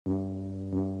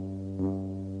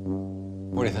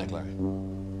What do you think, Larry?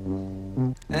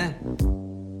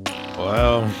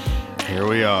 Well, here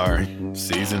we are.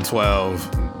 Season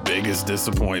 12, biggest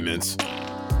disappointments.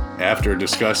 After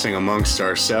discussing amongst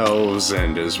ourselves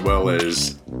and as well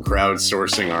as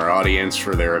crowdsourcing our audience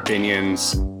for their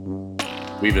opinions,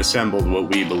 we've assembled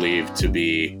what we believe to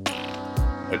be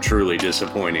a truly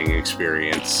disappointing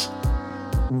experience.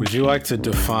 Would you like to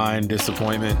define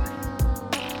disappointment?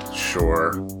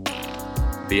 Sure.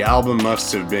 The album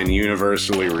must have been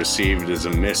universally received as a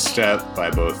misstep by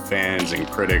both fans and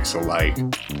critics alike.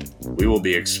 We will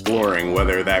be exploring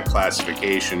whether that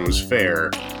classification was fair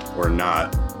or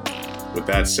not. With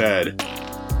that said,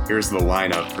 here's the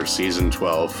lineup for Season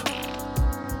 12.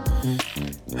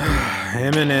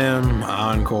 Eminem,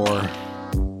 Encore.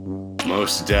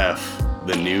 Mos Def,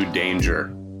 The New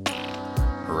Danger.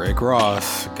 Rick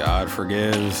Ross, God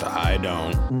Forgives, I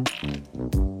Don't.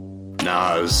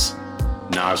 Nas,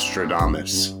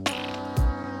 Nostradamus.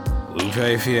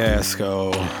 Lupe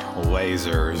Fiasco,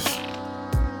 Lasers.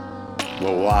 The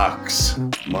Lox,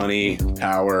 Money,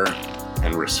 Power,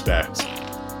 and Respect.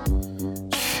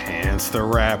 Chance the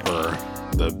Rapper,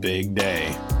 The Big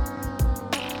Day.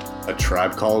 A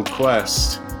Tribe Called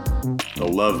Quest, The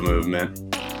Love Movement.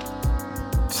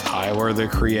 Tyler the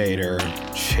Creator,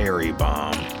 Cherry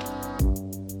Bomb.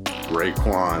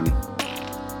 Raekwon,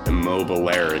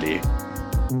 Immobilarity.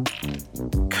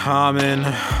 Common,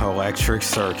 Electric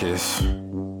Circus.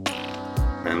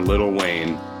 And Lil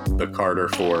Wayne, The Carter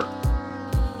 4.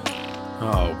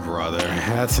 Oh, brother,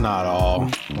 that's not all.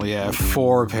 We have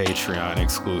 4 Patreon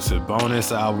exclusive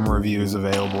bonus album reviews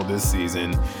available this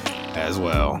season as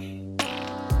well.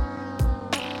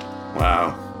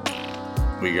 Wow.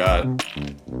 We got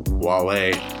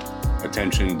Wale,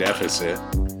 Attention Deficit.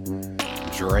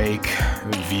 Drake,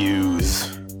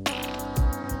 Views.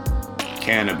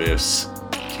 Cannabis,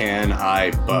 Can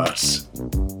I Bus?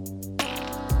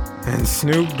 And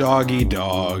Snoop Doggy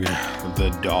Dogg,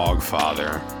 The Dog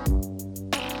Father.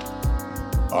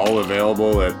 All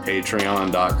available at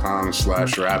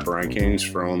patreon.com/raprankings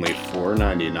for only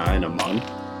 $4.99 a month.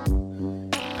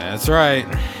 That's right.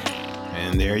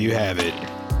 And there you have it.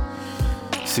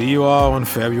 See you all on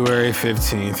February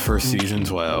 15th for Season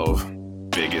 12.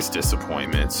 Biggest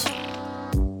disappointments.